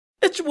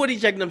It's your Woody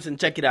Akademiks, and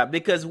check it out,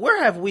 because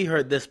where have we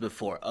heard this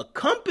before? A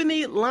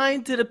company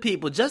lying to the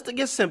people just to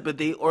get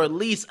sympathy or at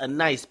least a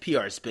nice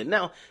PR spin.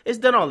 Now, it's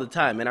done all the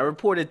time, and I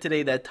reported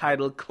today that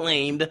Tidal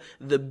claimed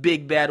the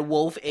big bad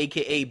wolf,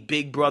 aka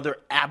Big Brother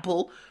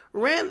Apple,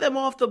 ran them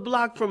off the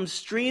block from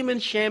streaming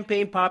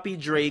Champagne Papi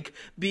Drake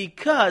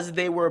because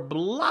they were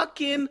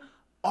blocking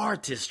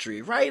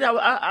artistry, right?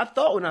 I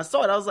thought when I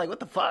saw it, I was like, what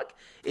the fuck?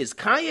 Is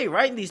Kanye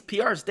writing these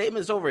PR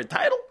statements over a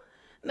Tidal?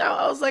 Now,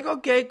 I was like,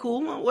 okay,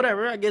 cool,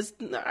 whatever. I guess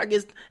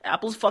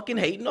Apple's fucking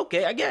hating.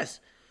 Okay, I guess.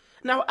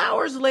 Now,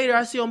 hours later,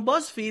 I see on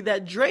BuzzFeed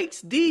that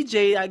Drake's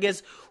DJ, I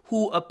guess,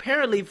 who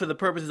apparently, for the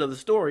purposes of the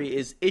story,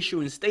 is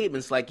issuing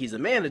statements like he's a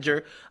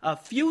manager,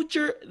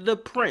 Future the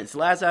Prince.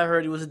 Last I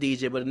heard, he was a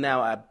DJ, but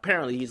now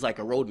apparently he's like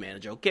a road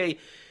manager, okay?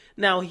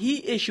 Now,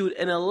 he issued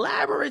an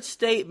elaborate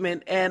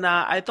statement, and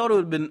I thought it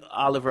would have been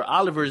Oliver.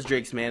 Oliver's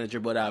Drake's manager,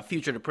 but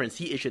Future the Prince,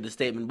 he issued the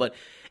statement, but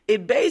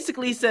it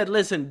basically said,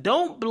 listen,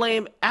 don't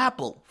blame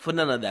Apple for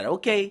none of that,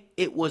 okay?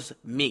 It was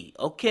me,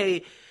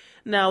 okay?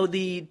 Now,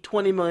 the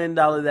 $20 million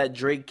that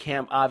Drake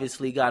Camp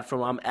obviously got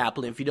from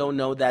Apple, and if you don't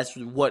know, that's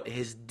what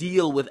his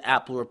deal with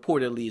Apple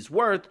reportedly is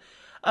worth.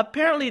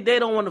 Apparently, they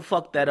don't want to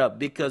fuck that up,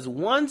 because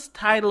once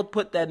Tidal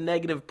put that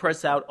negative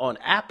press out on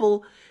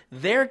Apple,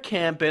 their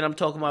camp, and I'm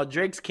talking about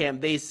Drake's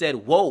camp, they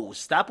said, whoa,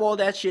 stop all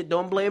that shit,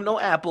 don't blame no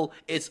Apple,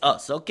 it's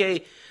us,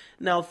 okay?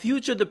 Now,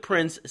 Future the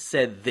Prince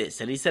said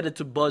this, and he said it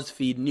to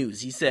BuzzFeed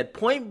News. He said,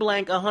 point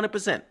blank,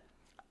 100%,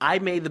 I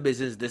made the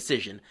business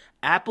decision.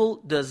 Apple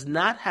does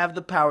not have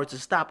the power to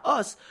stop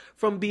us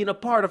from being a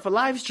part of a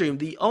live stream.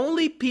 The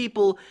only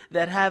people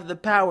that have the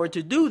power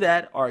to do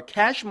that are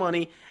Cash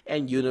Money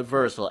and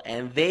Universal,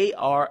 and they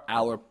are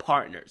our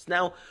partners.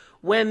 Now,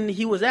 when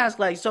he was asked,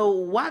 like, so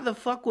why the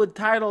fuck would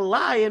Tidal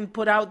lie and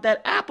put out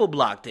that Apple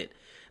blocked it?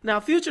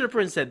 Now, Future the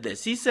Prince said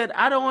this. He said,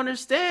 I don't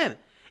understand.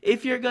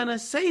 If you're going to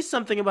say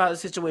something about the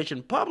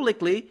situation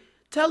publicly,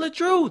 tell the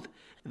truth.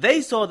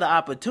 They saw the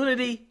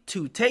opportunity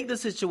to take the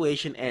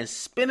situation and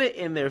spin it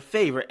in their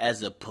favor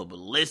as a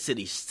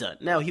publicity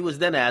stunt. Now, he was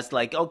then asked,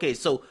 like, okay,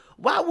 so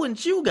why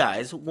wouldn't you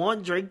guys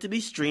want Drake to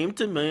be streamed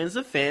to millions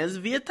of fans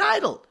via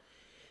Tidal?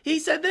 He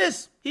said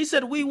this. He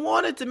said, we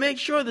wanted to make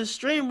sure the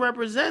stream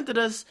represented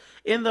us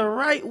in the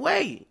right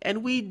way,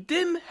 and we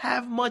didn't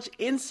have much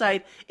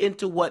insight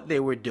into what they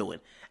were doing.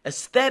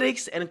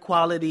 Aesthetics and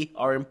quality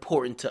are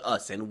important to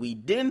us, and we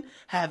didn't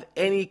have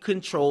any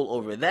control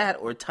over that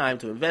or time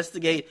to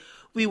investigate.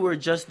 We were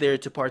just there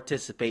to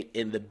participate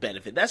in the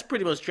benefit. That's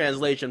pretty much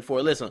translation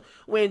for, listen,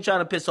 we ain't trying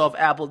to piss off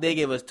Apple. They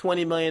gave us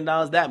 $20 million.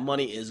 That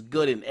money is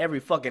good in every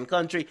fucking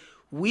country.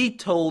 We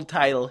told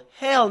Tidal,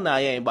 hell nah,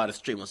 you ain't about to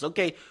stream us,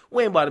 okay?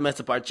 We ain't about to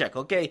mess up our check,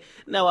 okay?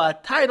 Now,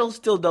 Tidal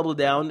still doubled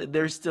down.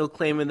 They're still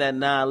claiming that,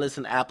 nah,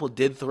 listen, Apple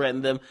did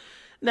threaten them.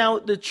 Now,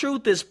 the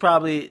truth is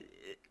probably,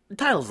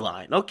 Tidal's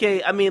lying,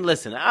 okay? I mean,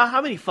 listen,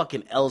 how many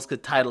fucking L's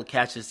could Tidal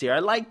catch this year? I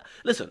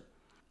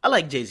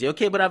like Jay-Z,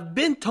 okay? But I've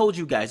been told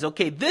you guys,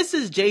 okay, this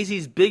is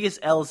Jay-Z's biggest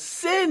L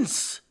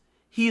since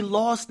he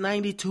lost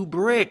 92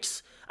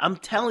 bricks. I'm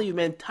telling you,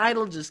 man,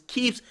 Tidal just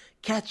keeps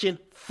catching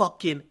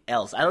fucking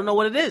L's. I don't know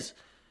what it is,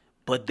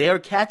 but they're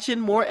catching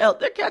more L's.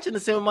 They're catching the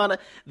same amount of,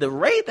 the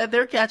rate that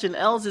they're catching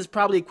L's is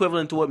probably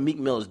equivalent to what Meek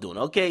Mill is doing,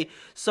 okay?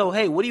 So,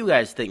 hey, what do you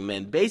guys think,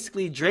 man?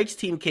 Basically, Drake's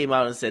team came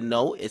out and said,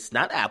 no, it's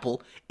not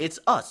Apple, it's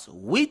us.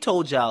 We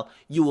told y'all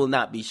you will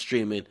not be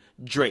streaming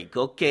Drake,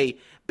 okay?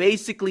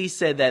 Basically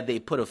said that they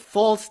put a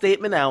false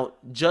statement out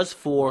just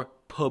for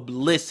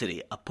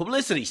publicity, a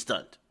publicity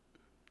stunt.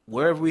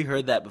 Where have we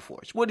heard that before?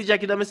 It's Woody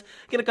Akademiks.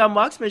 Get a comment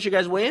box, make sure you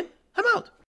guys weigh in. I'm out.